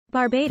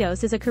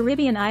Barbados is a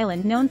Caribbean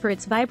island known for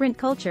its vibrant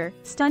culture,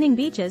 stunning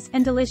beaches,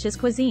 and delicious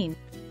cuisine.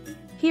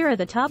 Here are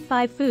the top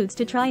 5 foods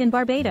to try in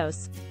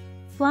Barbados.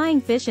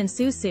 Flying fish and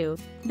susu.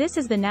 This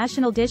is the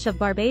national dish of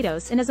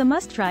Barbados and is a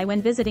must-try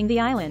when visiting the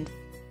island.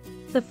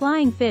 The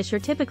flying fish are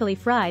typically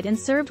fried and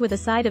served with a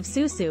side of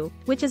susu,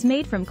 which is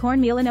made from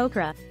cornmeal and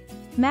okra.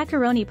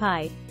 Macaroni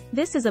pie.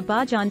 This is a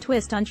Bajan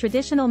twist on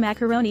traditional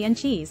macaroni and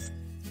cheese.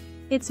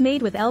 It's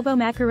made with elbow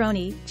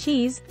macaroni,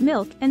 cheese,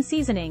 milk, and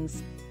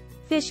seasonings.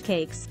 Fish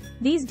cakes.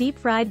 These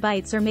deep-fried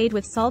bites are made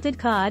with salted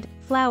cod,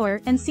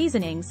 flour, and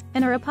seasonings,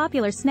 and are a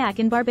popular snack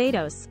in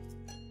Barbados.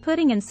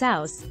 Pudding and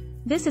sauce.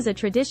 This is a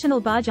traditional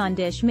Bajan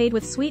dish made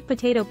with sweet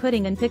potato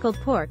pudding and pickled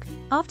pork,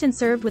 often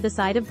served with a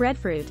side of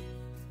breadfruit.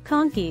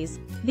 Conkeys.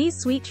 These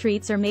sweet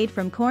treats are made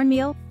from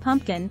cornmeal,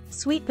 pumpkin,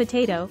 sweet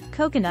potato,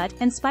 coconut,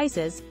 and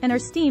spices, and are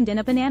steamed in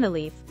a banana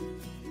leaf.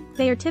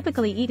 They are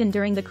typically eaten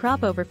during the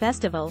crop over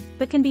festival,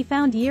 but can be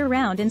found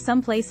year-round in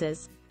some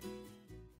places.